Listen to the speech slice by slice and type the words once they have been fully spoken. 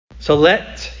So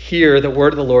let's hear the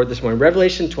word of the Lord this morning.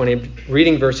 Revelation 20,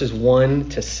 reading verses 1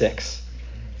 to 6.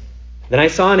 Then I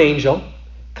saw an angel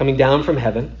coming down from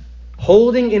heaven,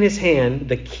 holding in his hand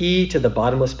the key to the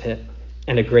bottomless pit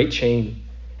and a great chain.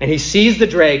 And he seized the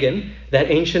dragon,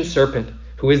 that ancient serpent,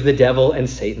 who is the devil and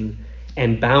Satan,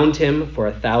 and bound him for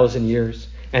 1,000 years,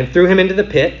 and threw him into the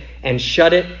pit, and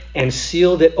shut it, and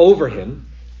sealed it over him,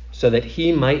 so that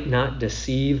he might not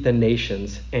deceive the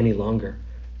nations any longer,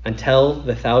 until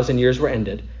the 1,000 years were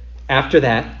ended. After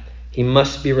that, he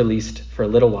must be released for a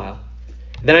little while.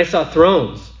 Then I saw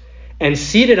thrones, and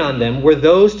seated on them were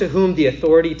those to whom the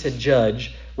authority to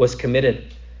judge was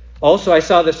committed. Also I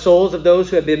saw the souls of those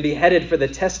who had been beheaded for the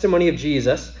testimony of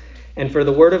Jesus and for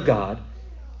the word of God,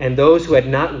 and those who had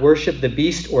not worshipped the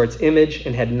beast or its image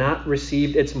and had not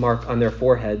received its mark on their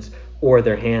foreheads or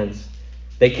their hands.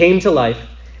 They came to life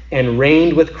and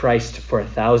reigned with Christ for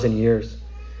 1,000 years.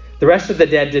 The rest of the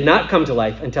dead did not come to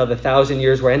life until the 1,000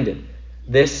 years were ended.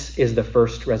 This is the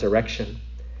first resurrection.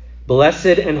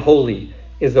 Blessed and holy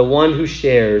is the one who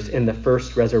shares in the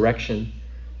first resurrection.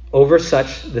 Over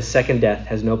such the second death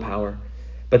has no power,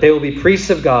 but they will be priests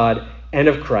of God and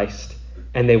of Christ,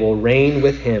 and they will reign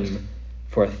with him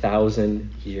for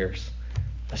 1,000 years.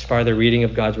 As far as the reading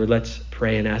of God's word, let's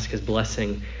pray and ask his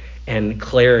blessing and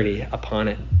clarity upon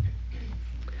it.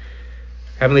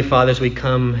 Heavenly Father, as we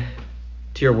come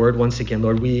to your word once again,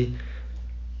 Lord, we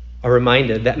are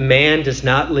reminded that man does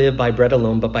not live by bread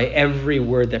alone, but by every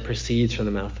word that proceeds from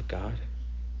the mouth of God.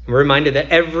 And we're reminded that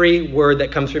every word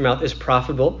that comes from your mouth is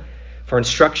profitable for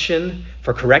instruction,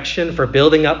 for correction, for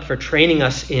building up, for training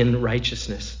us in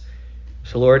righteousness.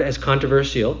 So Lord, as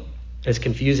controversial, as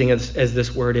confusing as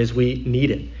this word is, we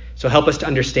need it. So help us to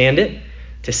understand it,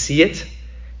 to see it,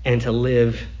 and to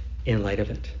live in light of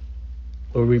it.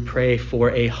 Lord, we pray for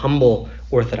a humble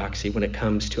orthodoxy when it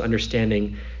comes to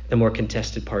understanding the more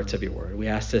contested parts of your word. We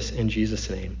ask this in Jesus'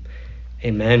 name.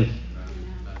 Amen.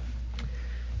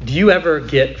 Do you ever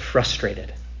get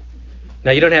frustrated?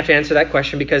 Now, you don't have to answer that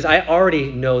question because I already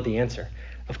know the answer.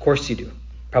 Of course you do.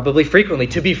 Probably frequently.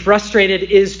 To be frustrated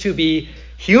is to be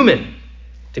human.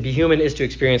 To be human is to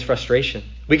experience frustration.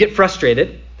 We get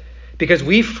frustrated because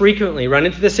we frequently run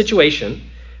into the situation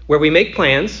where we make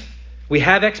plans, we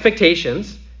have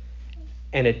expectations,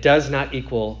 and it does not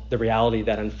equal the reality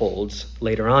that unfolds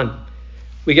later on.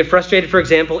 We get frustrated, for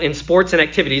example, in sports and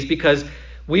activities because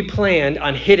we planned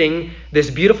on hitting this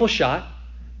beautiful shot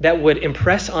that would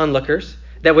impress onlookers,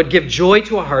 that would give joy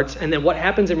to our hearts, and then what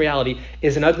happens in reality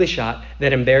is an ugly shot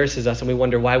that embarrasses us, and we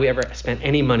wonder why we ever spent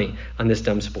any money on this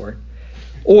dumb sport.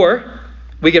 Or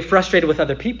we get frustrated with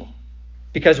other people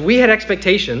because we had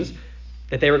expectations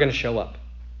that they were going to show up,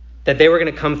 that they were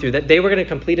going to come through, that they were going to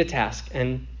complete a task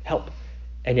and help.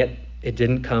 And yet it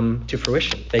didn't come to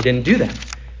fruition. They didn't do that.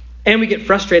 And we get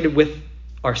frustrated with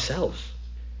ourselves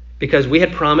because we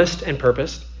had promised and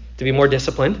purposed to be more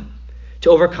disciplined,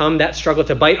 to overcome that struggle,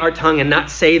 to bite our tongue and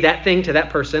not say that thing to that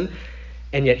person.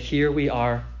 And yet here we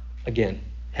are again,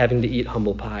 having to eat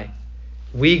humble pie.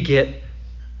 We get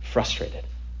frustrated.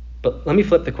 But let me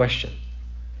flip the question.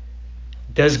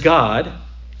 Does God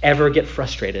ever get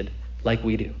frustrated like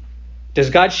we do? Does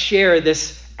God share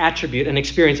this attribute and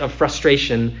experience of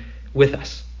frustration with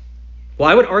us? Well,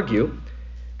 I would argue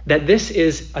that this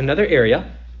is another area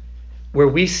where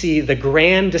we see the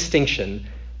grand distinction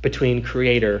between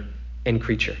creator and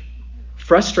creature.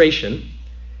 Frustration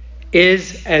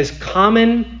is as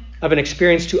common of an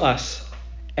experience to us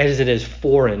as it is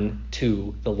foreign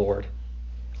to the Lord.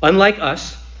 Unlike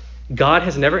us, God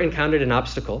has never encountered an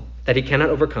obstacle that he cannot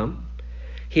overcome.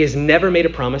 He has never made a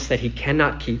promise that he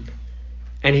cannot keep.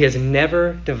 And he has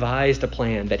never devised a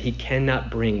plan that he cannot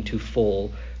bring to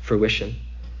full fruition.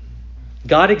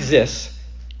 God exists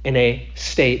in a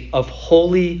state of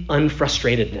holy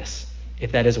unfrustratedness,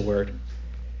 if that is a word.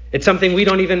 It's something we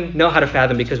don't even know how to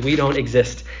fathom because we don't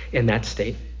exist in that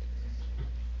state.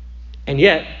 And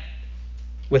yet,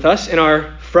 with us in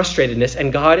our frustratedness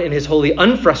and God in his holy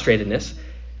unfrustratedness,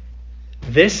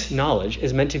 this knowledge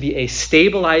is meant to be a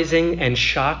stabilizing and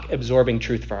shock-absorbing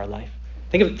truth for our life.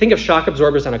 Think of shock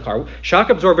absorbers on a car. Shock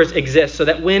absorbers exist so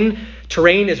that when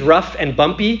terrain is rough and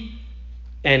bumpy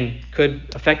and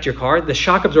could affect your car, the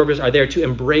shock absorbers are there to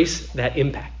embrace that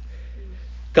impact.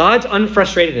 God's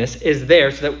unfrustratedness is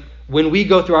there so that when we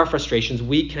go through our frustrations,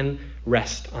 we can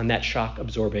rest on that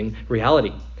shock-absorbing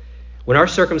reality. When our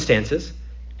circumstances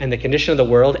and the condition of the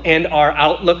world and our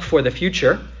outlook for the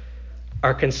future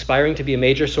are conspiring to be a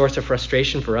major source of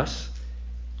frustration for us,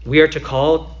 we are to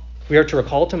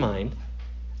recall to mind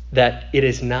that it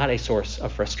is not a source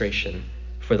of frustration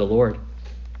for the Lord.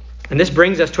 And this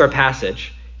brings us to our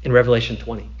passage in Revelation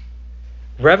 20.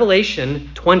 Revelation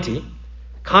 20,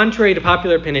 contrary to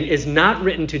popular opinion, is not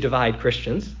written to divide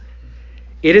Christians.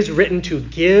 It is written to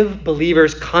give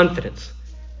believers confidence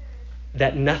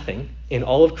that nothing in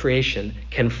all of creation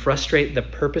can frustrate the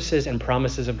purposes and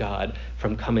promises of God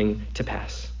from coming to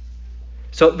pass.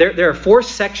 So there are 4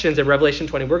 sections in Revelation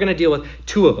 20. We're going to deal with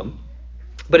 2 of them.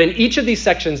 But in each of these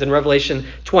sections in Revelation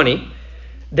 20,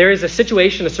 there is a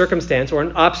situation, a circumstance, or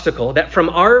an obstacle that from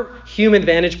our human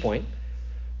vantage point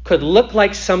could look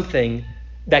like something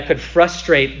that could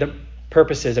frustrate the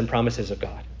purposes and promises of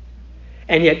God.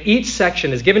 And yet each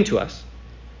section is given to us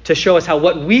to show us how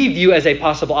what we view as a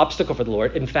possible obstacle for the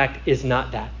Lord, in fact, is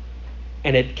not that.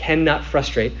 And it cannot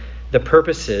frustrate the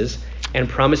purposes and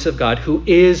promise of God, who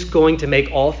is going to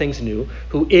make all things new,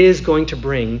 who is going to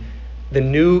bring the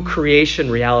new creation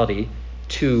reality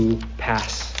to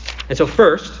pass. And so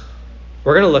first,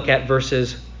 we're going to look at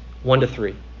verses 1 to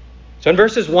 3. So in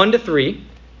verses 1 to 3,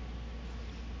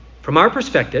 from our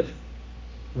perspective,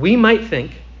 we might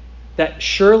think that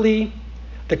surely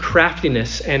the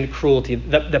craftiness and cruelty,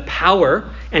 the power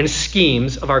and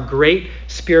schemes of our great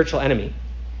spiritual enemy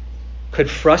could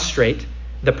frustrate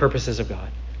the purposes of God,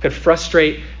 could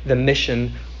frustrate the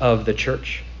mission of the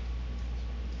church.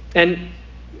 And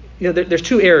there's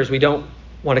 2 errors we don't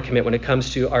want to commit when it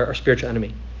comes to our spiritual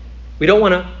enemy. We don't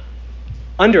want to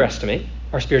underestimate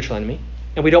our spiritual enemy,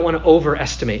 and we don't want to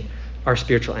overestimate our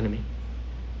spiritual enemy.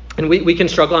 And we can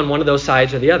struggle on one of those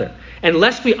sides or the other. And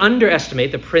lest we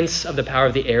underestimate the prince of the power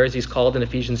of the air, as he's called in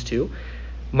Ephesians 2,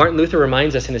 Martin Luther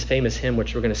reminds us in his famous hymn,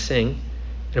 which we're going to sing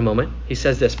in a moment. He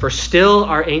says this: "For still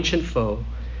our ancient foe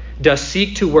does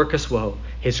seek to work us woe.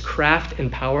 His craft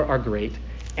and power are great,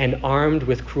 and armed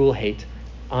with cruel hate,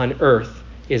 on earth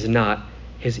is not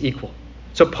his equal."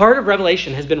 So part of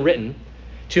Revelation has been written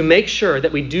to make sure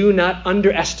that we do not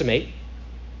underestimate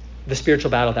the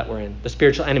spiritual battle that we're in, the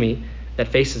spiritual enemy that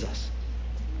faces us.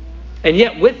 And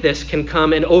yet with this can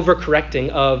come an overcorrecting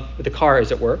of the car,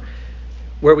 as it were,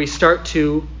 where we start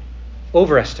to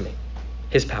overestimate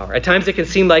his power. At times it can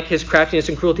seem like his craftiness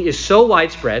and cruelty is so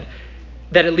widespread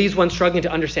that it leaves one struggling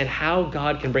to understand how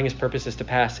God can bring his purposes to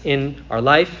pass in our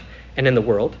life and in the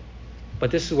world.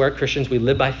 But this is where Christians, we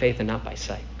live by faith and not by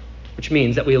sight, which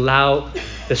means that we allow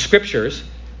the scriptures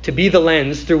to be the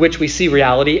lens through which we see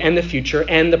reality and the future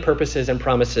and the purposes and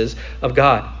promises of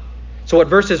God. So what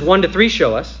verses 1 to 3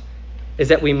 show us is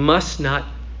that we must not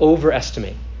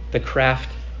overestimate the craft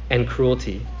and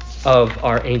cruelty of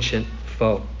our ancient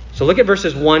foe. So look at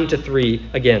verses 1 to 3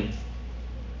 again.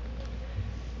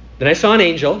 "Then I saw an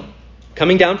angel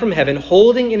coming down from heaven,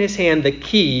 holding in his hand the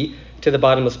key to the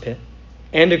bottomless pit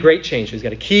and a great chain." So he's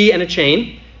got a key and a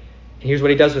chain. And here's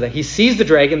what he does with it. He sees the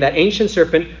dragon, that ancient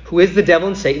serpent, who is the devil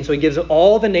and Satan. So he gives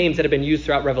all the names that have been used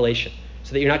throughout Revelation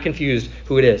so that you're not confused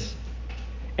who it is.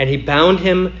 "And he bound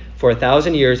him for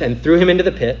 1,000 years and threw him into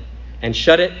the pit and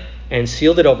shut it and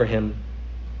sealed it over him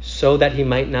so that he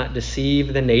might not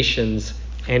deceive the nations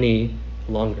any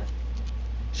longer."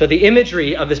 So the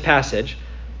imagery of this passage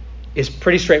is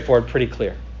pretty straightforward, pretty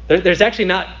clear. There's actually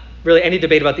not really any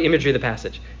debate about the imagery of the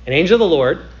passage. An angel of the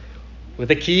Lord with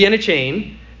a key and a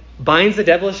chain binds the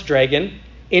devilish dragon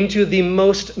into the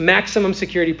most maximum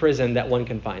security prison that one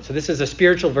can find. So this is a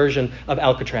spiritual version of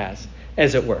Alcatraz,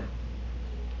 as it were.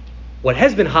 What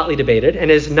has been hotly debated and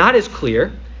is not as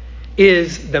clear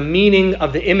is the meaning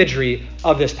of the imagery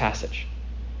of this passage.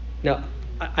 Now,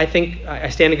 I think I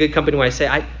stand in good company when I say,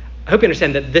 I hope you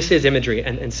understand that this is imagery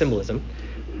and symbolism.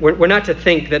 We're not to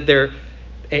think that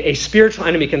a spiritual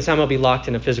enemy can somehow be locked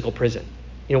in a physical prison.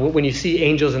 You know, when you see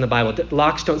angels in the Bible,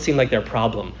 locks don't seem like they're a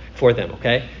problem for them,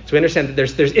 okay? So we understand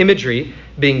that there's imagery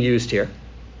being used here.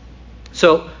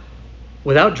 So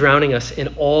without drowning us in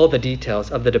all the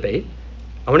details of the debate,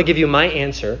 I want to give you my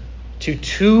answer to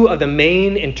 2 of the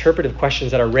main interpretive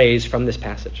questions that are raised from this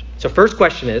passage. So first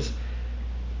question is,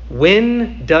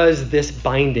 when does this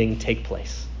binding take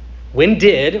place? When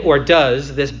did or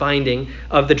does this binding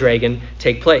of the dragon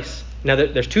take place? Now,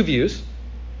 there's 2 views.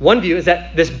 One view is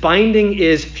that this binding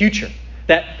is future,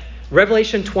 that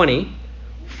Revelation 20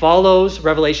 follows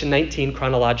Revelation 19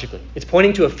 chronologically. It's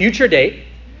pointing to a future date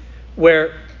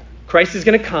where Christ is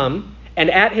going to come, and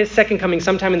at his second coming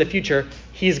sometime in the future,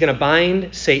 he's going to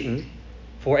bind Satan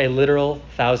for a literal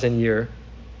 1,000-year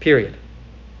period.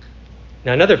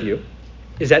 Now, another view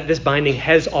is that this binding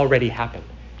has already happened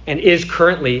and is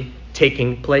currently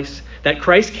taking place. That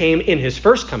Christ came in his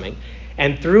first coming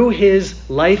and through his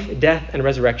life, death, and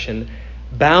resurrection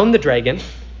bound the dragon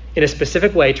in a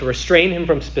specific way to restrain him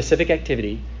from specific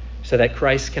activity so that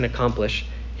Christ can accomplish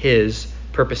his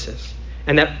purposes.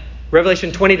 And that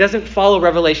Revelation 20 doesn't follow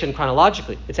Revelation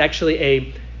chronologically. It's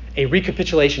actually a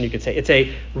recapitulation, you could say. It's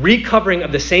a recovering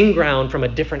of the same ground from a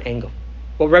different angle.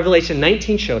 What Revelation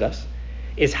 19 showed us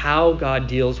is how God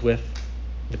deals with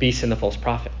the beast and the false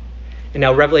prophet. And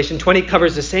now Revelation 20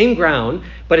 covers the same ground,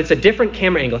 but it's a different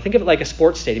camera angle. Think of it like a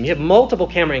sports stadium. You have multiple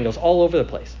camera angles all over the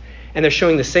place, and they're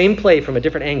showing the same play from a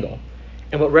different angle.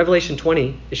 And what Revelation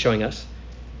 20 is showing us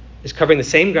is covering the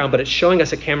same ground, but it's showing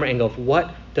us a camera angle of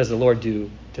what does the Lord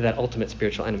do to that ultimate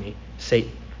spiritual enemy,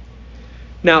 Satan.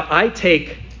 Now, I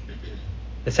take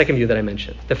the second view that I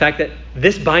mentioned, the fact that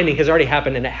this binding has already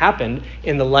happened, and it happened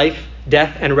in the life,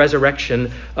 death, and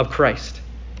resurrection of Christ.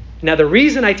 Now, the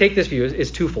reason I take this view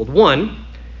is twofold. One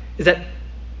is that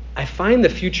I find the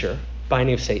future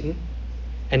binding of Satan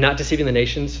and not deceiving the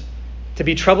nations to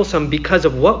be troublesome because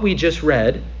of what we just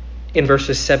read in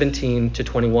verses 17 to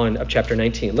 21 of chapter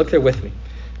 19. Look there with me.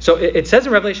 So it says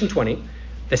in Revelation 20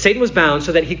 that Satan was bound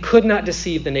so that he could not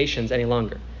deceive the nations any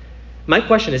longer. My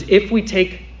question is, if we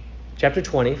take chapter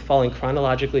 20, following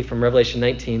chronologically from Revelation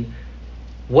 19,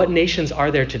 what nations are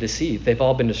there to deceive? They've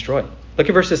all been destroyed. Look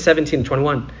at verses 17 and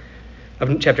 21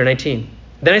 of chapter 19.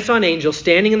 Then I saw an angel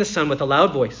standing in the sun with a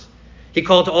loud voice. He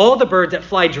called to all the birds that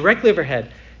fly directly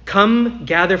overhead, "Come,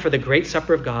 gather for the great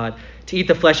supper of God, to eat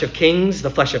the flesh of kings, the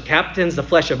flesh of captains, the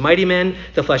flesh of mighty men,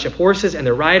 the flesh of horses and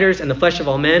their riders, and the flesh of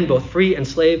all men, both free and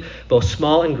slave, both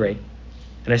small and great."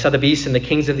 And I saw the beast and the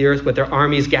kings of the earth with their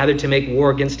armies gathered to make war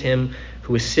against him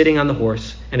who was sitting on the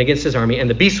horse and against his army. And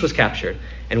the beast was captured,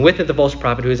 and with it the false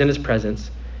prophet who was in his presence,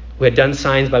 who had done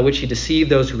signs by which he deceived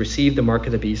those who received the mark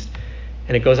of the beast.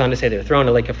 And it goes on to say they're thrown in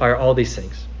a lake of fire, all these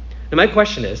things. Now my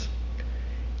question is,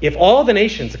 if all the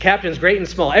nations, the captains, great and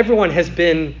small, everyone has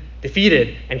been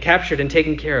defeated and captured and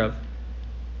taken care of,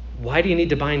 why do you need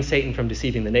to bind Satan from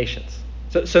deceiving the nations?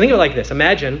 So think of it like this.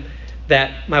 Imagine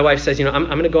that my wife says, I'm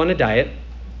going to go on a diet,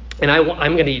 and I'm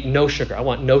going to eat no sugar. I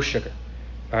want no sugar.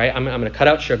 All right, I'm going to cut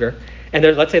out sugar. And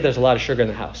let's say there's a lot of sugar in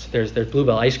the house. There's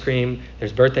Bluebell ice cream.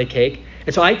 There's birthday cake.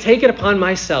 And so I take it upon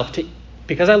myself to,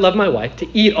 because I love my wife, to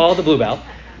eat all the Bluebell,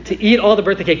 to eat all the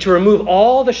birthday cake, to remove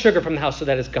all the sugar from the house so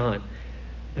that it's gone.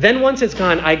 Then once it's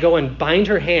gone, I go and bind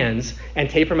her hands and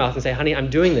tape her mouth and say, "Honey, I'm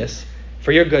doing this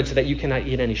for your good so that you cannot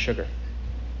eat any sugar."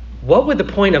 What would the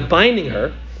point of binding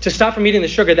her to stop from eating the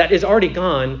sugar that is already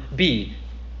gone be?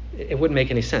 It wouldn't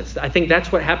make any sense. I think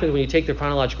that's what happens when you take the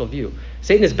chronological view.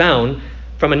 Satan is bound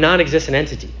from a non-existent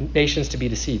entity, nations to be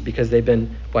deceived because they've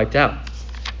been wiped out.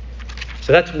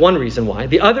 So that's one reason why.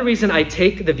 The other reason I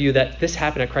take the view that this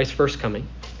happened at Christ's first coming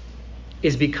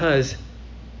is because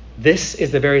this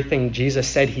is the very thing Jesus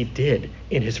said he did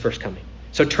in his first coming.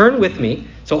 So turn with me.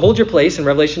 So hold your place in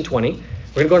Revelation 20. We're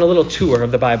going to go on a little tour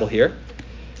of the Bible here.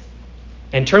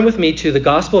 And turn with me to the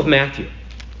Gospel of Matthew.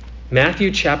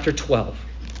 Matthew chapter 12.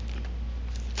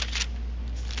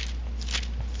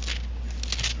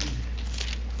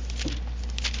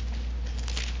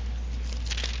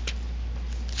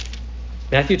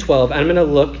 Matthew 12. I'm going to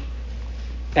look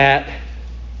at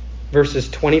verses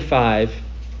 25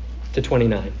 to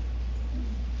 29.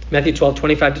 Matthew 12,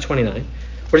 25 to 29.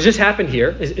 What has just happened here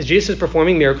is Jesus is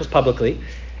performing miracles publicly,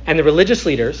 and the religious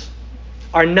leaders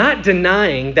are not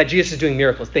denying that Jesus is doing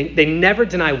miracles. They never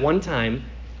deny one time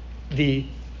the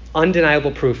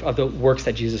undeniable proof of the works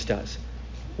that Jesus does.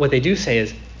 What they do say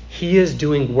is he is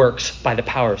doing works by the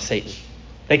power of Satan.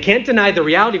 They can't deny the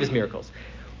reality of his miracles.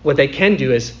 What they can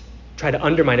do is try to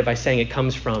undermine it by saying it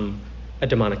comes from a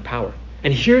demonic power.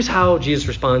 And here's how Jesus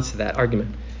responds to that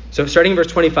argument. So starting in verse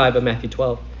 25 of Matthew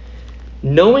 12.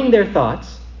 Knowing their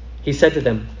thoughts, he said to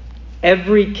them,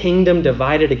 "Every kingdom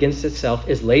divided against itself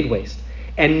is laid waste,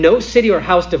 and no city or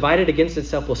house divided against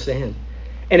itself will stand.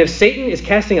 And if Satan is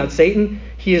casting out Satan,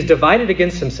 he is divided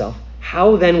against himself.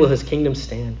 How then will his kingdom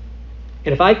stand?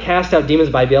 And if I cast out demons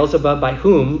by Beelzebub, by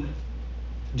whom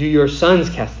do your sons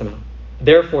cast them out?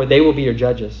 Therefore they will be your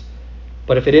judges.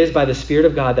 But if it is by the Spirit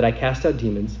of God that I cast out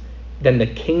demons, then the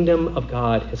kingdom of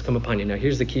God has come upon you." Now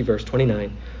here's the key verse,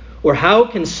 29. "Or how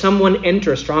can someone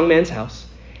enter a strong man's house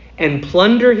and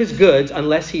plunder his goods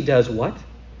unless he does what?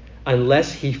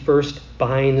 Unless he first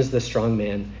binds the strong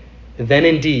man. Then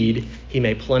indeed he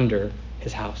may plunder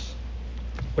his house."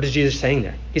 What is Jesus saying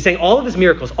there? He's saying all of his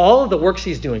miracles, all of the works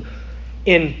he's doing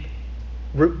in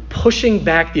pushing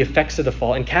back the effects of the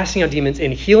fall, in casting out demons,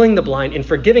 in healing the blind, in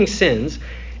forgiving sins,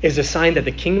 is a sign that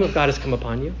the kingdom of God has come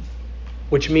upon you,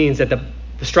 which means that the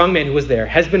strong man who was there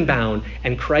has been bound,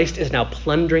 and Christ is now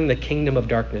plundering the kingdom of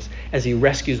darkness as he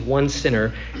rescues one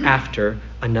sinner after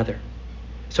another.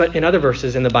 So in other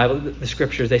verses in the Bible, the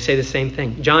scriptures, they say the same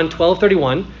thing. John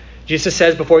 12:31, Jesus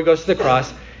says before he goes to the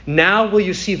cross, "Now will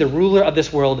you see the ruler of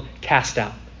this world cast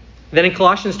out." Then in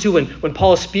Colossians 2, when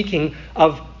Paul is speaking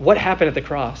of what happened at the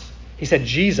cross, He said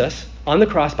Jesus, on the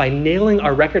cross, by nailing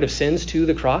our record of sins to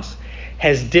the cross,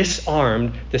 has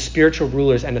disarmed the spiritual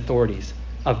rulers and authorities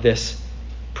of this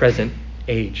present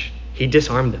age. He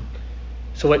disarmed them.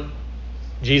 So what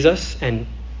Jesus and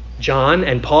John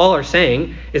and Paul are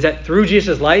saying is that through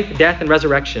Jesus' life, death, and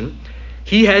resurrection,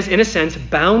 he has, in a sense,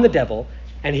 bound the devil,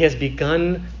 and he has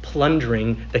begun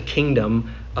plundering the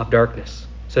kingdom of darkness.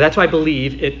 So that's why I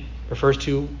believe it refers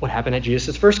to what happened at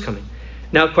Jesus' first coming.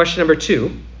 Now, question number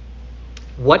 2,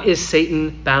 what is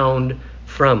Satan bound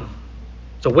from?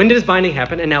 So when did his binding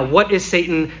happen? And now what is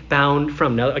Satan bound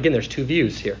from? Now, again, there's 2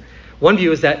 views here. One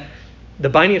view is that the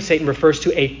binding of Satan refers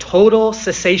to a total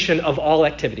cessation of all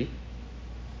activity.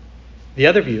 The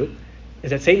other view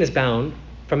is that Satan is bound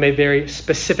from a very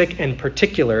specific and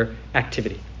particular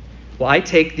activity. Well, I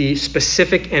take the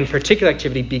specific and particular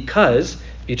activity because,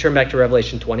 if you turn back to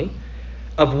Revelation 20,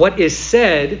 of what is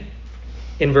said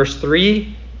in verse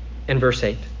 3 and verse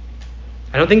 8.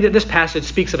 I don't think that this passage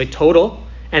speaks of a total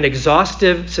and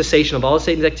exhaustive cessation of all of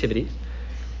Satan's activities,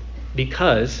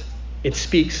 because it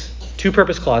speaks, 2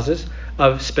 purpose clauses,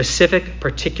 of specific,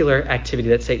 particular activity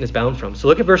that Satan is bound from. So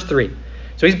look at verse 3.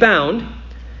 So he's bound,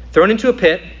 thrown into a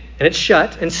pit, and it's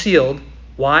shut and sealed.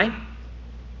 Why?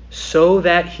 So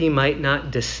that he might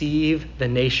not deceive the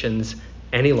nations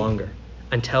any longer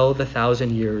until the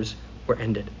 1,000 years were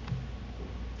ended.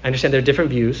 I understand there are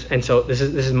different views, and so this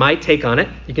is my take on it.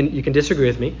 You can disagree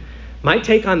with me. My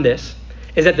take on this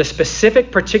is that the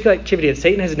specific, particular activity that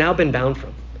Satan has now been bound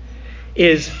from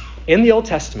is, in the Old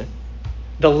Testament,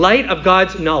 the light of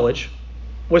God's knowledge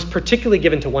was particularly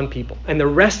given to one people, and the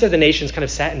rest of the nations kind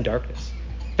of sat in darkness.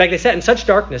 In fact, they sat in such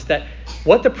darkness that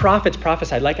what the prophets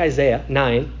prophesied, like Isaiah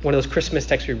 9, one of those Christmas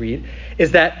texts we read,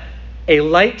 is that a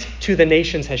light to the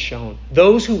nations has shone.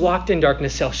 Those who walked in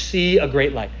darkness shall see a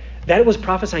great light. That was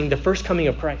prophesying the first coming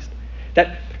of Christ.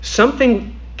 That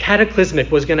something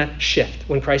cataclysmic was going to shift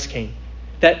when Christ came.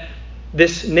 That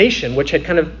this nation, which had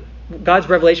kind of, God's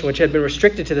revelation, which had been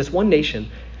restricted to this one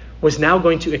nation, was now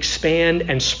going to expand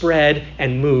and spread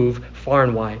and move far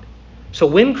and wide. So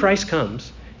when Christ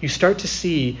comes, you start to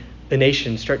see the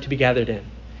nations start to be gathered in.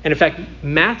 And in fact,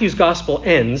 Matthew's gospel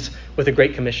ends with a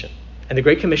Great Commission. And the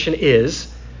Great Commission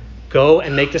is, go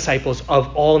and make disciples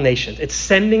of all nations. It's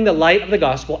sending the light of the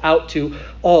gospel out to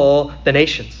all the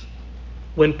nations.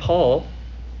 When Paul,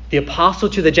 the apostle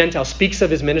to the Gentiles, speaks of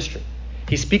his ministry,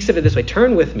 he speaks of it this way.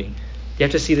 Turn with me. You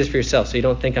have to see this for yourself so you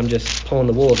don't think I'm just pulling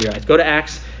the wool over your eyes. Go to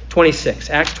Acts 26.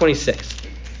 Acts 26.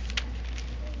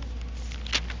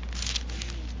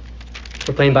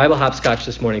 We're playing Bible hopscotch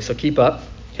this morning, so keep up.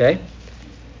 Okay?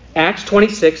 Acts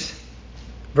 26,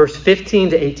 verse 15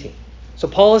 to 18. So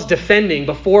Paul is defending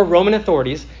before Roman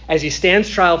authorities, as he stands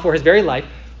trial for his very life,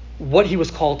 what he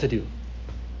was called to do.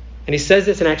 And he says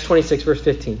this in Acts 26, verse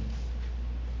 15.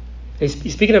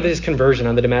 He's speaking of his conversion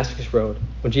on the Damascus road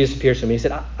when Jesus appears to him. He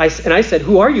said, I said,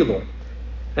 who are you, Lord?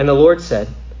 And the Lord said,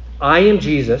 I am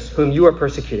Jesus, whom you are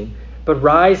persecuting. But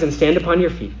rise and stand upon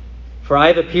your feet. For I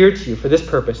have appeared to you for this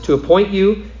purpose, to appoint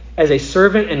you as a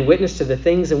servant and witness to the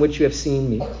things in which you have seen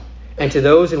me, and to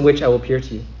those in which I will appear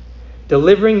to you,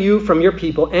 delivering you from your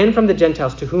people and from the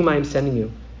Gentiles to whom I am sending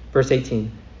you. Verse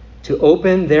 18, to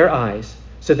open their eyes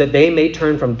so that they may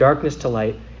turn from darkness to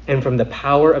light and from the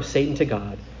power of Satan to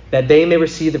God, that they may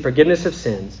receive the forgiveness of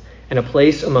sins and a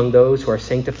place among those who are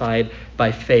sanctified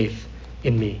by faith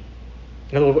in me.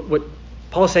 In other words, what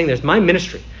Paul is saying there is my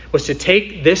ministry was to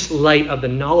take this light of the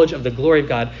knowledge of the glory of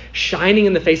God shining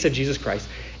in the face of Jesus Christ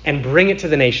and bring it to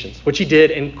the nations, which he did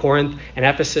in Corinth and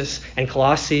Ephesus and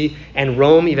Colossae and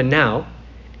Rome even now.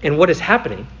 And what is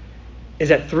happening is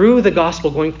that through the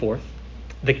gospel going forth,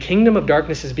 the kingdom of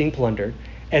darkness is being plundered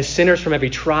as sinners from every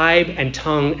tribe and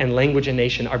tongue and language and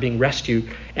nation are being rescued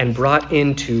and brought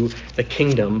into the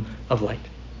kingdom of light.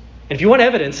 And if you want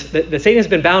evidence that Satan has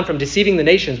been bound from deceiving the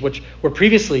nations, which were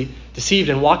previously deceived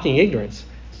and walking in ignorance,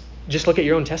 just look at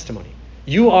your own testimony.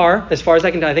 You are, as far as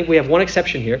I can tell, I think we have one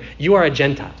exception here, you are a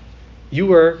Gentile. You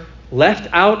were left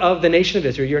out of the nation of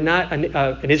Israel. You're not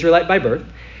an Israelite by birth,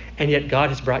 and yet God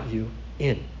has brought you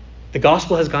in. The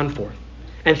gospel has gone forth.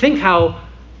 And think how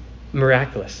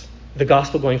miraculous the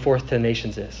gospel going forth to the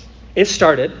nations is. It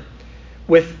started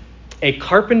with a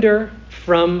carpenter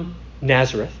from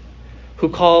Nazareth who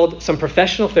called some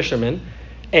professional fishermen,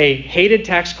 a hated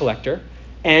tax collector,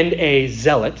 and a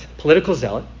zealot, political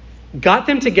zealot, got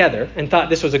them together and thought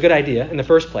this was a good idea in the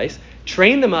first place,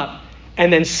 trained them up,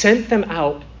 and then sent them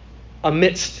out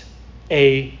amidst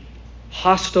a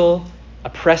hostile,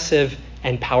 oppressive,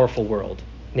 and powerful world,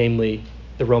 namely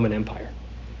the Roman Empire.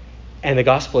 And the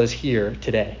gospel is here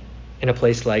today in a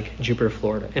place like Jupiter,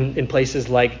 Florida, and in places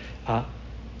like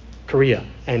Korea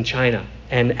and China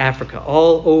and Africa,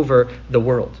 all over the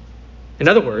world. In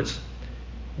other words,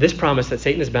 this promise that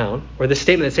Satan is bound, or this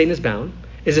statement that Satan is bound,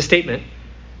 is a statement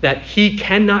that he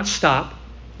cannot stop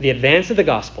the advance of the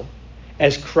gospel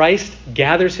as Christ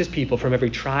gathers his people from every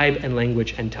tribe and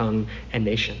language and tongue and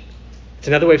nation. It's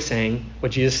another way of saying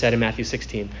what Jesus said in Matthew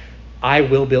 16, I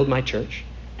will build my church,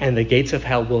 and the gates of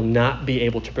hell will not be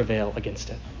able to prevail against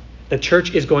it. The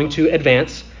church is going to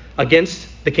advance against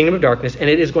the kingdom of darkness, and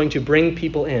it is going to bring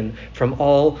people in from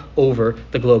all over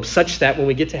the globe, such that when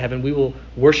we get to heaven, we will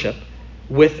worship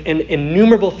with an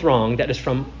innumerable throng that is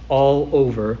from all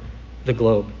over the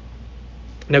globe.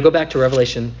 Now go back to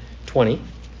Revelation 20.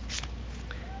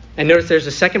 And notice there's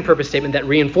a second purpose statement that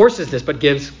reinforces this, but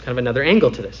gives kind of another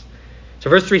angle to this. So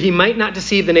verse 3, he might not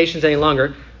deceive the nations any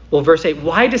longer. Well, verse 8,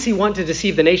 why does he want to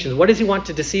deceive the nations? What does he want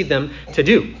to deceive them to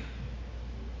do?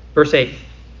 Verse 8,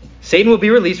 Satan will be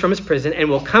released from his prison and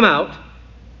will come out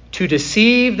to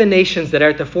deceive the nations that are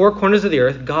at the four corners of the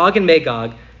earth, Gog and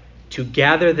Magog, to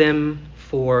gather them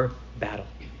for battle.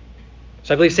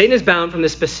 So I believe Satan is bound from the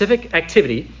specific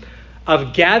activity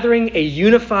of gathering a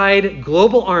unified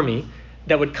global army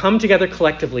that would come together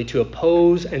collectively to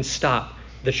oppose and stop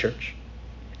the church.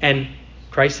 And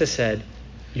Christ has said,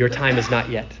 your time is not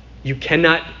yet. You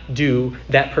cannot do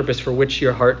that purpose for which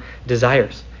your heart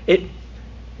desires.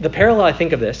 The parallel I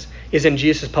think of this is in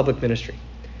Jesus' public ministry.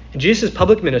 In Jesus'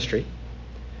 public ministry,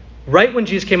 right when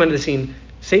Jesus came onto the scene,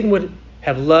 Satan would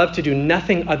have loved to do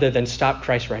nothing other than stop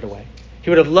Christ right away.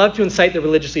 He would have loved to incite the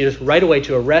religious leaders right away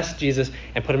to arrest Jesus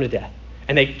and put him to death.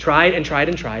 And they tried and tried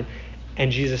and tried.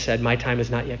 And Jesus said, my time has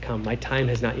not yet come. My time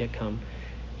has not yet come.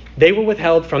 They were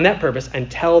withheld from that purpose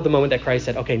until the moment that Christ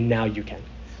said, okay, now you can.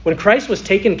 When Christ was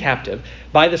taken captive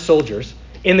by the soldiers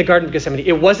in the Garden of Gethsemane,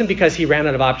 it wasn't because he ran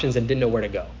out of options and didn't know where to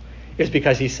go. It was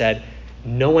because he said,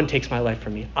 no one takes my life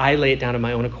from me. I lay it down of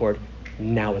my own accord.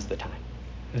 Now is the time.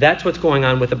 That's what's going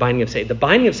on with the binding of Satan. The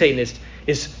binding of Satan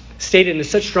is stated in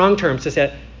such strong terms to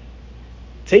say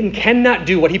Satan cannot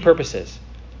do what he purposes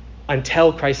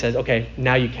until Christ says, okay,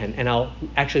 now you can, and I'll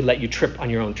actually let you trip on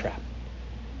your own trap.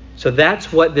 So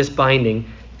that's what this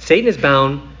binding, Satan is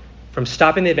bound from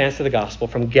stopping the advance of the gospel,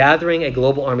 from gathering a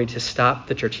global army to stop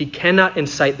the church. He cannot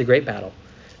incite the great battle.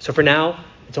 So for now,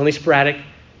 it's only sporadic,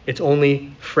 it's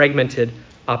only fragmented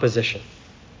opposition.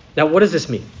 Now, what does this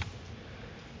mean?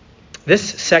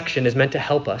 This section is meant to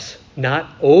help us not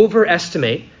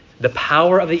overestimate the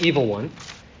power of the evil one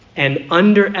and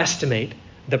underestimate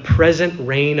the present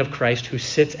reign of Christ who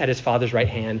sits at his Father's right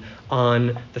hand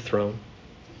on the throne.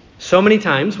 So many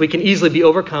times we can easily be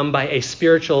overcome by a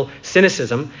spiritual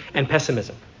cynicism and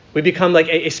pessimism. We become like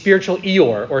a spiritual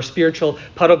Eeyore or a spiritual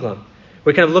Puddleglum.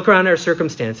 We kind of look around our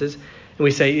circumstances and we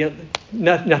say,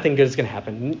 nothing good is going to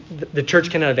happen. The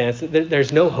church cannot advance.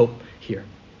 There's no hope here.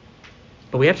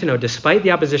 But we have to know, despite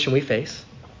the opposition we face,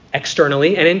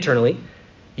 externally and internally,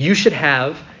 you should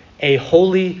have a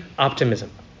holy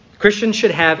optimism. Christians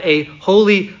should have a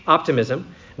holy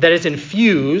optimism that is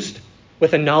infused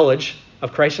with a knowledge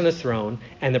of Christ on his throne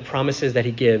and the promises that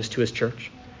he gives to his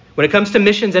church. When it comes to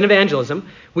missions and evangelism,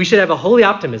 we should have a holy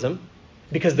optimism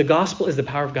because the gospel is the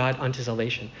power of God unto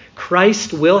salvation.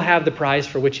 Christ will have the prize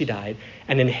for which he died,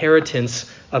 an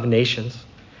inheritance of nations.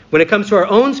 When it comes to our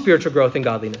own spiritual growth and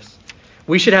godliness,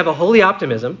 we should have a holy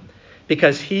optimism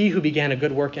because he who began a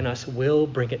good work in us will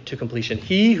bring it to completion.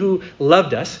 He who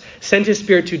loved us sent his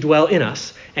Spirit to dwell in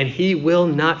us, and he will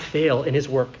not fail in his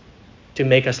work to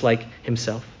make us like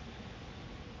himself.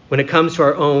 When it comes to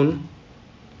our own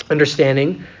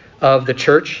understanding of the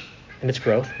church and its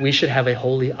growth, we should have a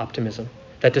holy optimism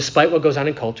that despite what goes on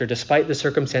in culture, despite the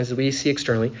circumstances we see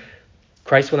externally,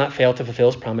 Christ will not fail to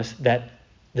fulfill his promise that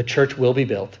the church will be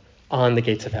built on the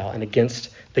gates of hell and against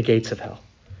the gates of hell.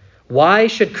 Why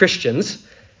should Christians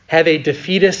have a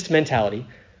defeatist mentality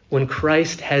when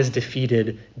Christ has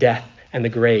defeated death and the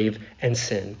grave and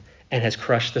sin and has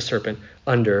crushed the serpent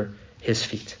under his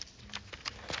feet?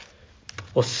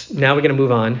 Well, now we're going to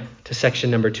move on to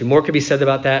section number 2. More could be said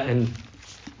about that, and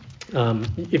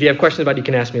if you have questions about it, you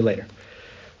can ask me later.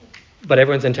 But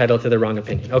everyone's entitled to their wrong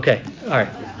opinion. Okay, all right.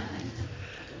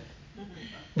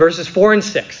 Verses 4 and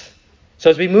 6. So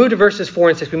as we move to verses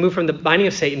 4 and 6, we move from the binding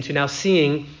of Satan to now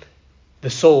seeing the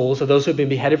souls of those who have been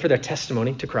beheaded for their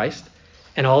testimony to Christ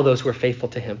and all those who are faithful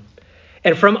to him.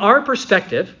 And from our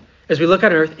perspective, as we look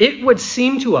on earth, it would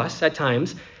seem to us at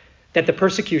times that the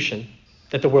persecution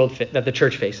that the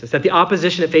church faces, that the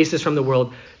opposition it faces from the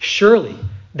world, surely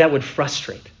that would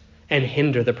frustrate and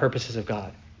hinder the purposes of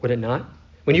God, would it not?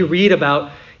 When you read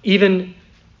about, even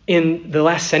in the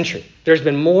last century, there's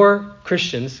been more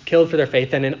Christians killed for their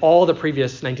faith than in all the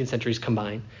previous 19th centuries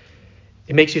combined.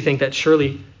 It makes you think that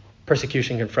surely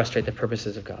persecution can frustrate the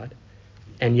purposes of God.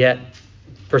 And yet,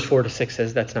 verse 4 to 6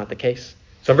 says that's not the case.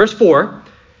 So in verse 4,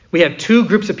 we have two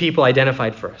groups of people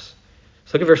identified for us.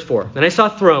 So look at verse 4. Then I saw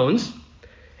thrones,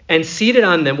 and seated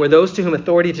on them were those to whom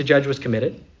authority to judge was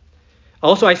committed.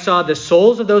 Also I saw the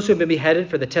souls of those who had been beheaded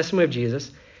for the testimony of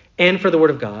Jesus and for the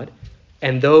word of God,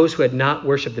 and those who had not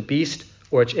worshipped the beast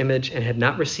or its image and had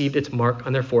not received its mark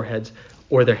on their foreheads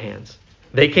or their hands.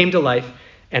 They came to life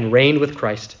and reigned with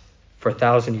Christ for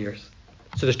 1,000 years.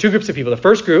 So there's two groups of people. The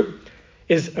first group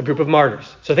is a group of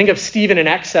martyrs. So think of Stephen in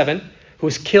Acts 7, who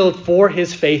was killed for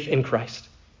his faith in Christ.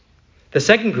 The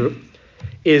second group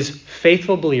is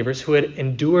faithful believers who had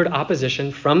endured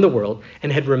opposition from the world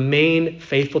and had remained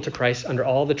faithful to Christ under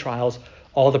all the trials,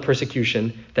 all the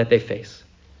persecution that they face.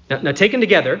 Now taken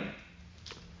together,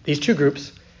 these two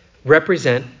groups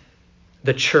represent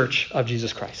the church of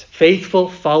Jesus Christ. Faithful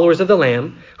followers of the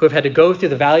Lamb who have had to go through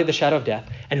the valley of the shadow of death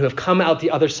and who have come out the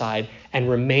other side and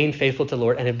remained faithful to the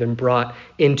Lord and have been brought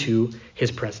into his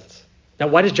presence. Now,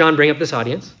 why does John bring up this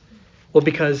audience? Well,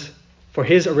 because for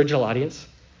his original audience,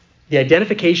 the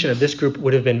identification of this group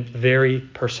would have been very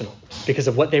personal because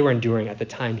of what they were enduring at the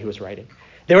time he was writing.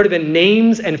 There would have been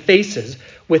names and faces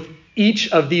with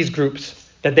each of these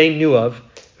groups that they knew of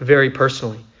very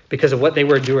personally because of what they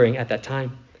were enduring at that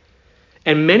time.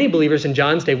 And many believers in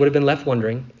John's day would have been left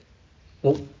wondering,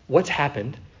 well, what's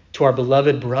happened to our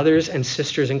beloved brothers and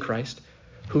sisters in Christ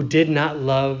who did not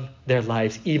love their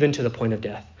lives even to the point of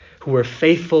death, who were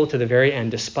faithful to the very end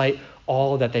despite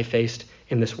all that they faced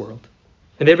in this world?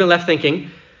 And they've been left thinking,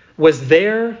 was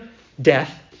their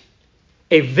death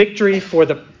a victory for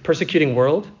the persecuting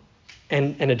world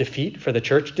and a defeat for the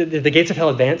church? Did the gates of hell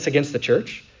advance against the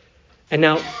church? And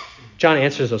now John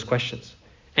answers those questions.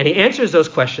 And he answers those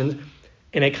questions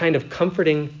in a kind of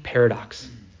comforting paradox.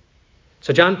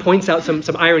 So John points out some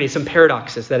irony, some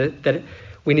paradoxes that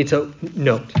we need to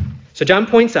note. So John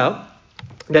points out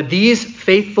that these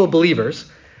faithful believers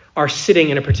are sitting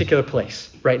in a particular place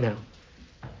right now.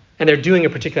 And they're doing a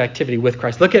particular activity with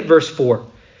Christ. Look at verse 4.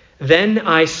 Then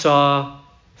I saw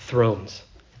thrones.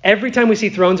 Every time we see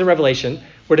thrones in Revelation,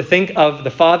 we're to think of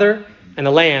the Father and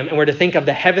the Lamb, and we're to think of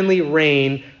the heavenly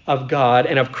reign of God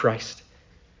and of Christ.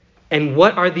 And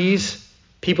what are these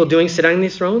people doing sitting on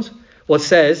these thrones? Well, it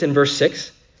says in verse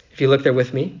 6, if you look there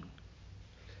with me,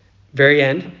 very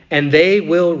end, and they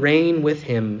will reign with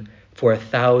him for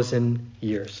 1,000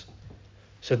 years.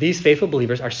 So these faithful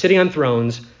believers are sitting on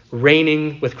thrones,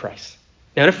 reigning with Christ.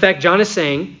 Now, in effect, John is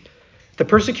saying the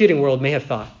persecuting world may have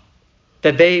thought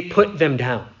that they put them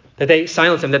down, that they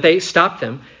silenced them, that they stopped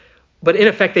them. But in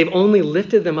effect, they've only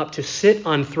lifted them up to sit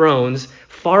on thrones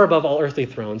far above all earthly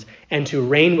thrones and to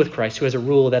reign with Christ, who has a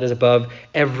rule that is above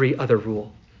every other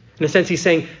rule. In a sense, he's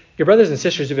saying, your brothers and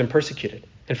sisters who've been persecuted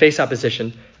and face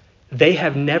opposition, they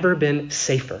have never been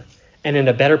safer and in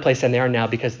a better place than they are now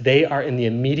because they are in the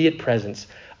immediate presence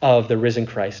of the risen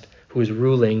Christ who is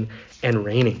ruling and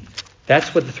reigning.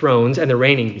 That's what the thrones and the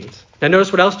reigning means. Now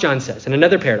notice what else John says in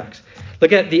another paradox.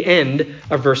 Look at the end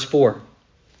of verse 4.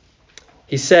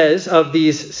 He says of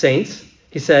these saints,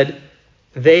 he said,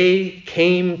 they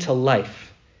came to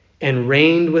life and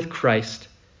reigned with Christ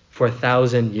for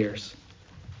 1,000 years.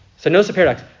 So notice the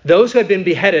paradox. Those who had been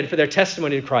beheaded for their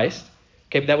testimony to Christ,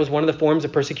 okay, that was one of the forms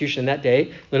of persecution in that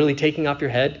day, literally taking off your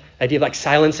head, the idea of like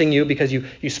silencing you because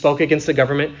you spoke against the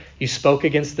government, you spoke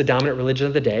against the dominant religion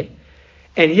of the day.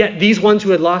 And yet these ones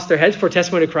who had lost their heads for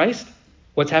testimony to Christ,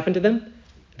 what's happened to them?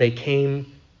 They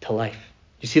came to life.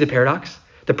 You see the paradox?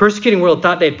 The persecuting world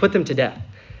thought they had put them to death,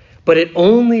 but it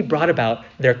only brought about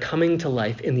their coming to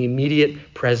life in the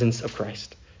immediate presence of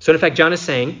Christ. So in fact, John is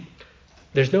saying,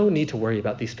 there's no need to worry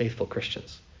about these faithful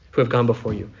Christians who have gone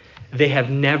before you. They have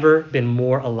never been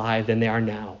more alive than they are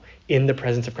now in the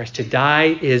presence of Christ. To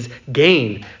die is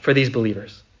gain for these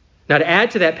believers. Now, to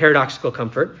add to that paradoxical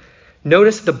comfort,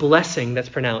 notice the blessing that's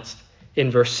pronounced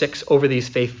in verse 6 over these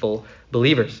faithful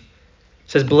believers.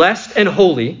 It says, blessed and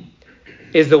holy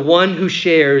is the one who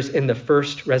shares in the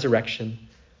first resurrection.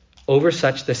 Over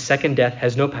such the second death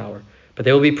has no power, but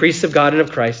they will be priests of God and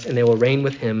of Christ, and they will reign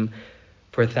with him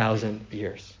for 1,000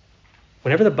 years.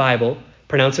 Whenever the Bible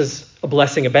pronounces a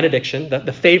blessing, a benediction,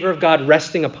 the favor of God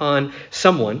resting upon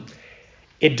someone,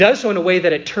 it does so in a way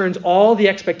that it turns all the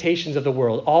expectations of the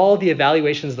world, all the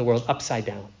evaluations of the world upside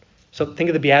down. So think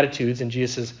of the Beatitudes in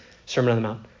Jesus' Sermon on the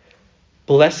Mount.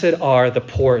 Blessed are the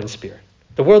poor in spirit.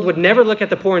 The world would never look at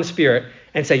the poor in spirit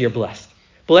and say, you're blessed.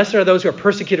 Blessed are those who are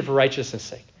persecuted for righteousness'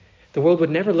 sake. The world would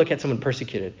never look at someone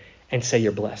persecuted and say,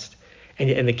 you're blessed. And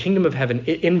yet in the kingdom of heaven,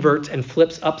 it inverts and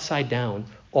flips upside down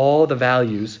all the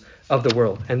values of the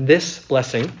world. And this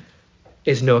blessing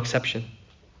is no exception.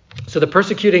 So the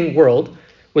persecuting world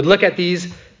would look at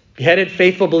these beheaded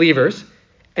faithful believers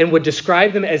and would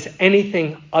describe them as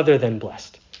anything other than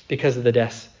blessed because of the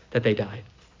deaths that they died.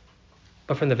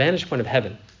 But from the vantage point of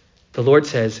heaven, the Lord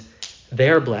says they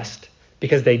are blessed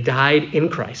because they died in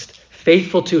Christ,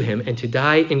 faithful to him, and to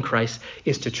die in Christ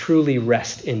is to truly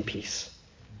rest in peace.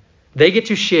 They get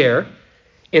to share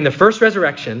in the first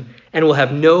resurrection and will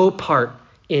have no part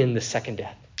in the second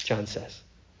death, John says.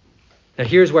 Now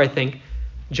here's where I think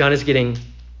John is getting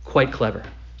quite clever.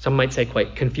 Some might say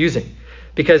quite confusing,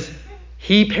 because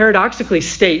he paradoxically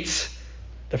states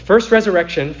the first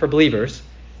resurrection for believers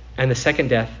and the second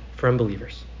death for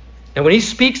unbelievers. And when he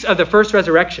speaks of the first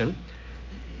resurrection,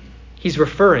 he's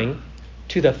referring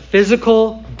to the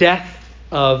physical death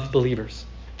of believers.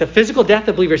 The physical death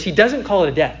of believers, he doesn't call it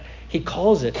a death. He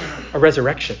calls it a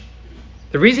resurrection.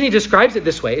 The reason he describes it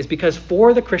this way is because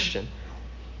for the Christian,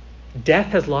 death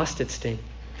has lost its sting.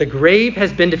 The grave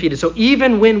has been defeated. So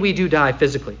even when we do die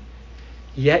physically,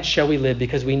 yet shall we live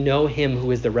because we know him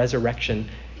who is the resurrection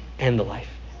and the life.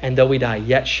 And though we die,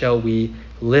 yet shall we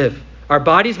live. Our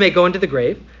bodies may go into the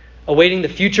grave, awaiting the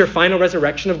future final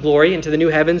resurrection of glory into the new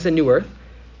heavens and new earth.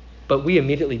 But we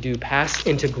immediately do pass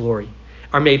into glory,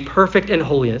 are made perfect in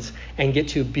holiness, and get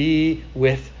to be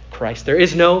with Christ. There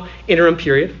is no interim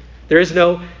period. There is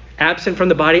no absent from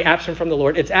the body, absent from the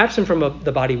Lord. It's absent from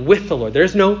the body with the Lord. There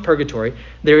is no purgatory.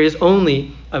 There is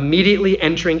only immediately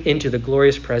entering into the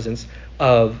glorious presence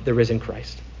of the risen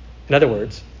Christ. In other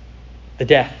words, the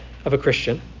death of a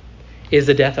Christian is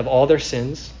the death of all their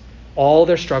sins, all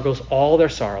their struggles, all their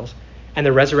sorrows, and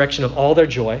the resurrection of all their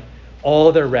joy,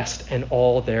 all their rest, and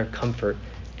all their comfort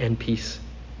and peace.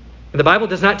 And the Bible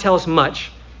does not tell us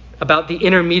much about the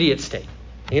intermediate state.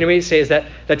 The intermediate state is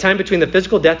that time between the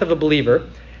physical death of a believer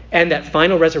and that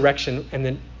final resurrection and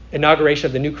the inauguration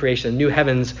of the new creation, new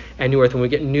heavens and new earth, when we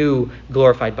get new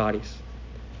glorified bodies.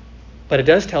 But it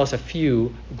does tell us a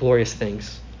few glorious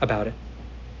things about it.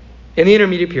 In the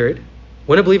intermediate period,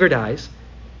 when a believer dies,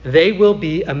 they will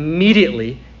be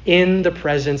immediately in the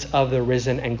presence of the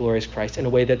risen and glorious Christ in a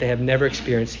way that they have never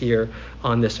experienced here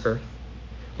on this earth.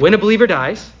 When a believer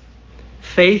dies,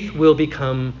 faith will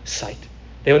become sight.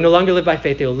 They will no longer live by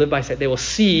faith, they will live by sight. They will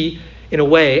see in a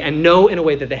way and know in a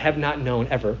way that they have not known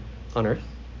ever on earth.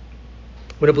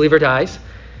 When a believer dies,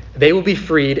 they will be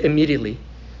freed immediately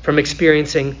from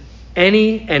experiencing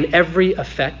any and every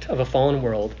effect of a fallen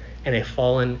world and a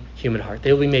fallen human heart.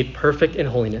 They will be made perfect in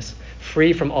holiness,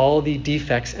 free from all the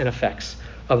defects and effects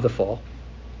of the fall.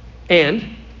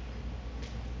 And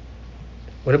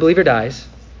when a believer dies,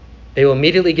 they will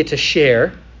immediately get to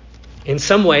share in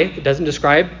some way, it doesn't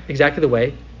describe exactly the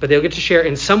way, but they'll get to share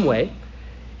in some way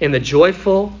in the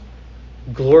joyful,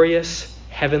 glorious,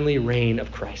 heavenly reign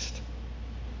of Christ.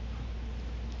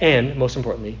 And most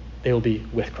importantly, they will be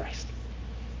with Christ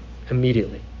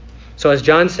immediately. So as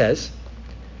John says,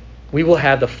 we will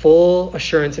have the full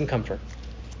assurance and comfort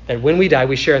that when we die,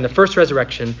 we share in the first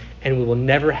resurrection and we will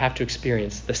never have to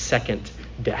experience the second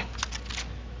death.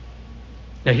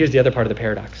 Now here's the other part of the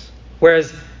paradox.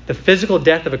 Whereas the physical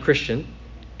death of a Christian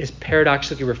is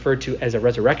paradoxically referred to as a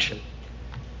resurrection,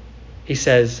 he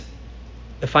says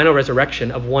the final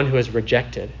resurrection of one who has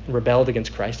rejected and rebelled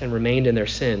against Christ and remained in their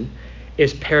sin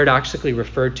is paradoxically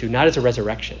referred to not as a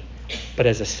resurrection, but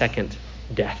as a second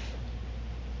death.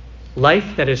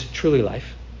 Life that is truly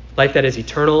life that is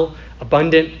eternal,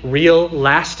 abundant, real,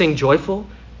 lasting, joyful,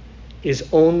 is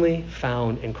only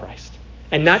found in Christ.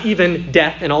 And not even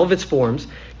death in all of its forms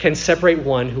can separate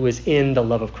one who is in the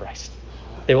love of Christ.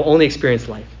 They will only experience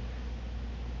life.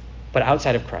 But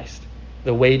outside of Christ,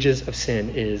 the wages of sin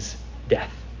is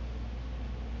death.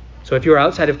 So if you are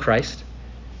outside of Christ,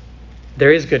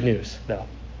 there is good news, though.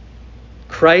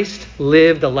 Christ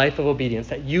lived the life of obedience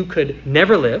that you could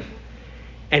never live,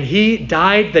 and he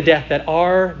died the death that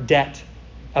our debt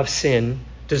of sin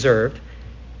deserved,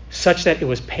 such that it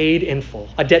was paid in full.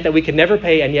 A debt that we could never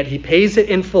pay, and yet he pays it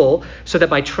in full so that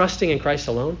by trusting in Christ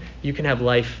alone, you can have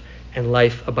life and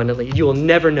life abundantly. You will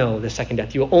never know the second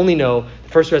death. You will only know the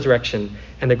first resurrection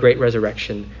and the great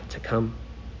resurrection to come.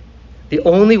 The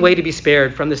only way to be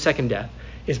spared from the second death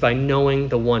is by knowing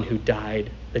the one who died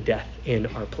the death in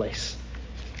our place.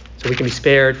 So we can be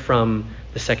spared from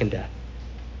the second death.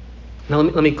 Now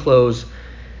let me close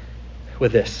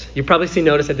with this. You've probably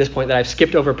noticed at this point that I've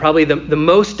skipped over probably the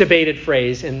most debated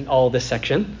phrase in all this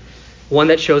section, one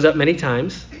that shows up many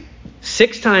times.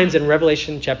 6 times in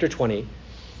Revelation chapter 20,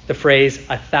 the phrase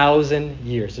 1,000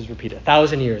 years is repeated.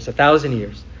 1,000 years, 1,000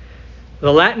 years.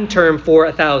 The Latin term for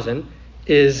 1,000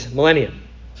 is millennium.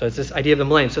 So it's this idea of the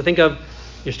millennium. So think of,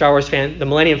 your Star Wars fan, the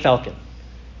Millennium Falcon.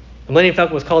 The Millennium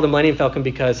Falcon was called the Millennium Falcon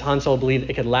because Han Solo believed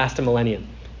it could last a millennium,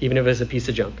 even if it was a piece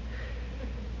of junk.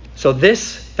 So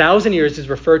this 1,000 years is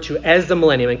referred to as the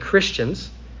millennium, and Christians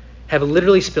have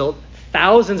literally spent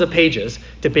thousands of pages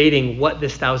debating what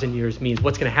this 1,000 years means,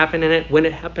 what's going to happen in it, when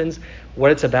it happens,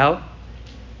 what it's about.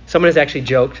 Someone has actually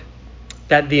joked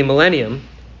that the millennium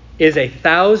is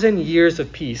 1,000 years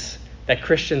of peace that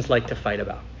Christians like to fight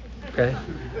about. Okay?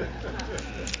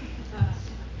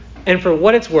 And for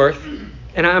what it's worth,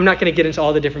 and I'm not going to get into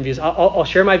all the different views, I'll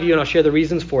share my view and I'll share the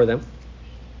reasons for them.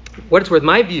 What it's worth,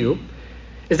 my view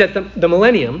is that the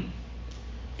millennium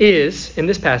is, in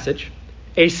this passage,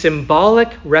 a symbolic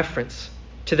reference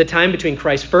to the time between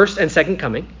Christ's first and second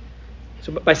coming.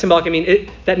 So by symbolic, I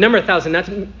mean that number 1,000, not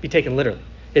to be taken literally.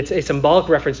 It's a symbolic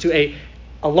reference to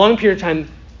a long period of time,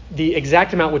 the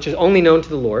exact amount which is only known to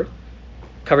the Lord,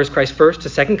 covers Christ's first to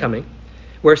second coming,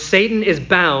 where Satan is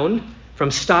bound from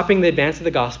stopping the advance of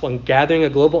the gospel and gathering a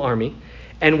global army,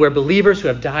 and where believers who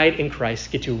have died in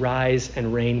Christ get to rise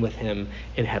and reign with him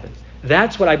in heaven.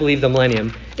 That's what I believe the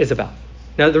millennium is about.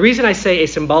 Now, the reason I say a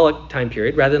symbolic time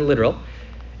period rather than literal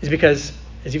is because,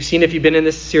 as you've seen if you've been in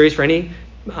this series for any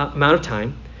amount of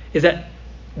time, is that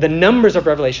the numbers of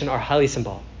Revelation are highly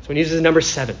symbolic. So when it uses the number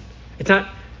 7, it's not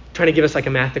trying to give us like a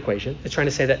math equation. It's trying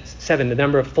to say that 7, the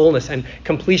number of fullness and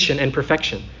completion and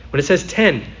perfection. When it says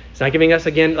 10, it's not giving us,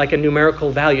 again, like a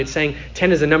numerical value. It's saying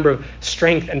 10 is a number of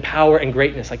strength and power and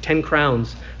greatness, like 10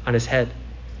 crowns on his head.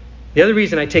 The other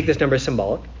reason I take this number as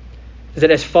symbolic is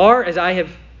that as far as I have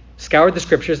scoured the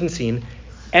scriptures and seen,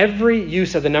 every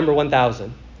use of the number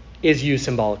 1,000 is used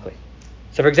symbolically.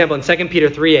 So, for example, in 2 Peter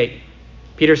 3:8,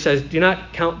 Peter says, do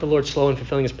not count the Lord slow in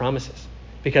fulfilling his promises,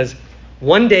 because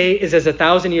one day is as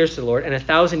 1,000 years to the Lord, and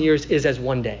 1,000 years is as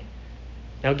one day.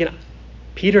 Now, again,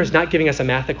 Peter is not giving us a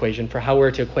math equation for how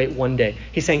we're to equate one day.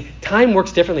 He's saying time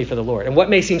works differently for the Lord, and what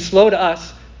may seem slow to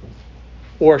us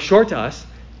or short to us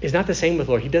is not the same with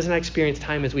the Lord. He does not experience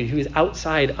time as we do. He is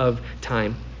outside of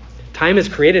time. Time is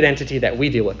a created entity that we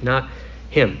deal with, not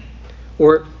him.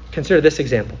 Or consider this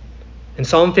example. In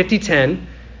Psalm 50:10,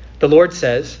 the Lord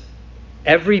says,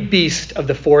 every beast of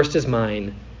the forest is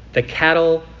mine, the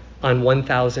cattle on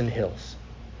 1,000 hills.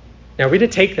 Now, we're to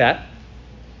take that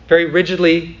very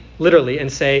rigidly, literally,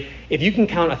 and say, if you can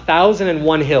count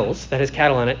 1,001 hills that has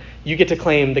cattle on it, you get to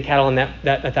claim the cattle on that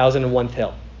 1,001th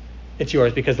hill. It's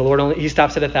yours because the Lord he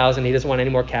stops at 1,000. He doesn't want any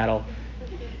more cattle.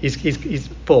 He's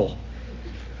full.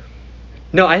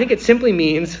 No, I think it simply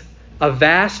means a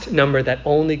vast number that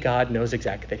only God knows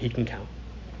exactly, that he can count.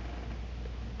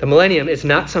 The millennium is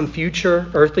not some future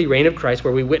earthly reign of Christ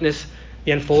where we witness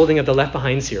the unfolding of the Left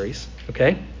Behind series,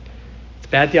 okay? It's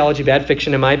bad theology, bad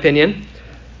fiction, in my opinion.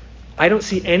 I don't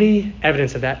see any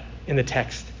evidence of that in the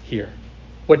text here.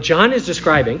 What John is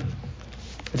describing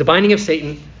is the binding of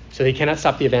Satan so that he cannot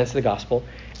stop the advance of the gospel,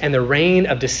 and the reign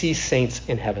of deceased saints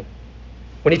in heaven.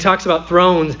 When he talks about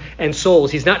thrones and souls,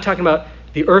 he's not talking about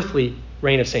the earthly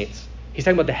reign of saints. He's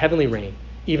talking about the heavenly reign,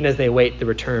 even as they await the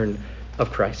return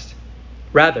of Christ.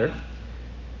 Rather,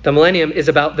 the millennium is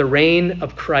about the reign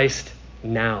of Christ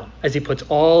now, as he puts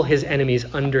all his enemies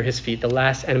under his feet. The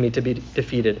last enemy to be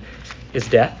defeated is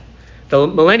death. The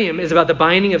millennium is about the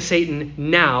binding of Satan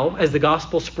now, as the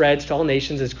gospel spreads to all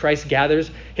nations, as Christ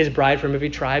gathers his bride from every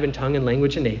tribe and tongue and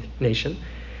language and nation.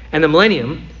 And the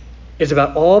millennium is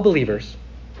about all believers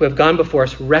who have gone before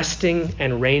us resting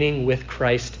and reigning with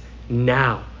Christ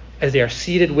now, as they are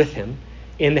seated with him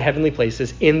in the heavenly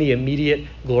places, in the immediate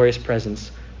glorious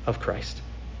presence of Christ.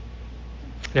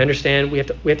 And I understand we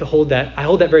have to hold that. I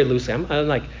hold that very loosely. I'm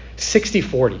like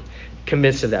 60-40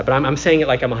 convinced of that, but I'm saying it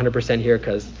like I'm 100% here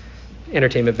because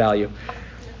entertainment value.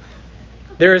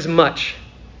 There is much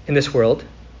in this world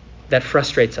that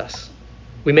frustrates us.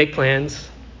 We make plans,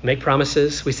 make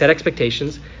promises, we set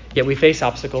expectations, yet we face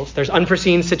obstacles. There's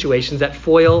unforeseen situations that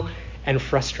foil and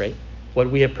frustrate what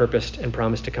we have purposed and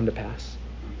promised to come to pass.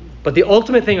 But the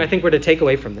ultimate thing I think we're to take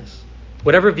away from this,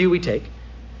 whatever view we take,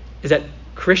 is that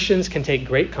Christians can take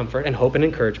great comfort and hope and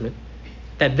encouragement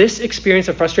that this experience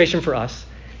of frustration for us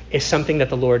is something that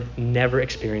the Lord never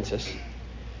experiences.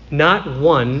 Not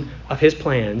one of his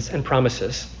plans and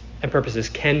promises and purposes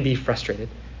can be frustrated.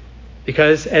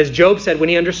 Because as Job said when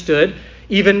he understood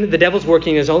even the devil's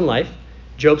working in his own life,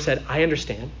 Job said, I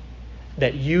understand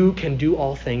that you can do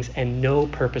all things and no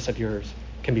purpose of yours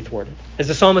can be thwarted. As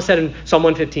the psalmist said in Psalm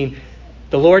 115,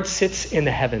 the Lord sits in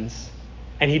the heavens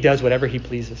and he does whatever he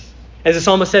pleases. As the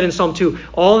psalmist said in Psalm 2,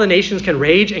 all the nations can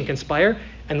rage and conspire,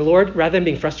 and the Lord, rather than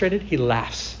being frustrated, he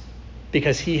laughs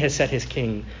because he has set his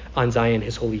king on Zion,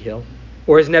 his holy hill.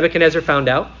 Or as Nebuchadnezzar found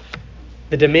out,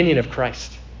 the dominion of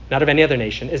Christ not of any other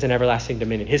nation, is an everlasting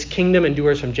dominion. His kingdom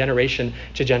endures from generation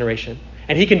to generation.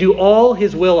 And he can do all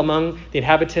his will among the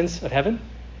inhabitants of heaven.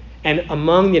 And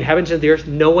among the inhabitants of the earth,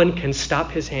 no one can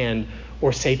stop his hand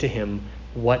or say to him,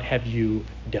 "What have you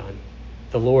done?"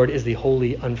 The Lord is the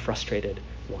holy, unfrustrated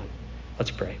one.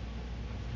 Let's pray.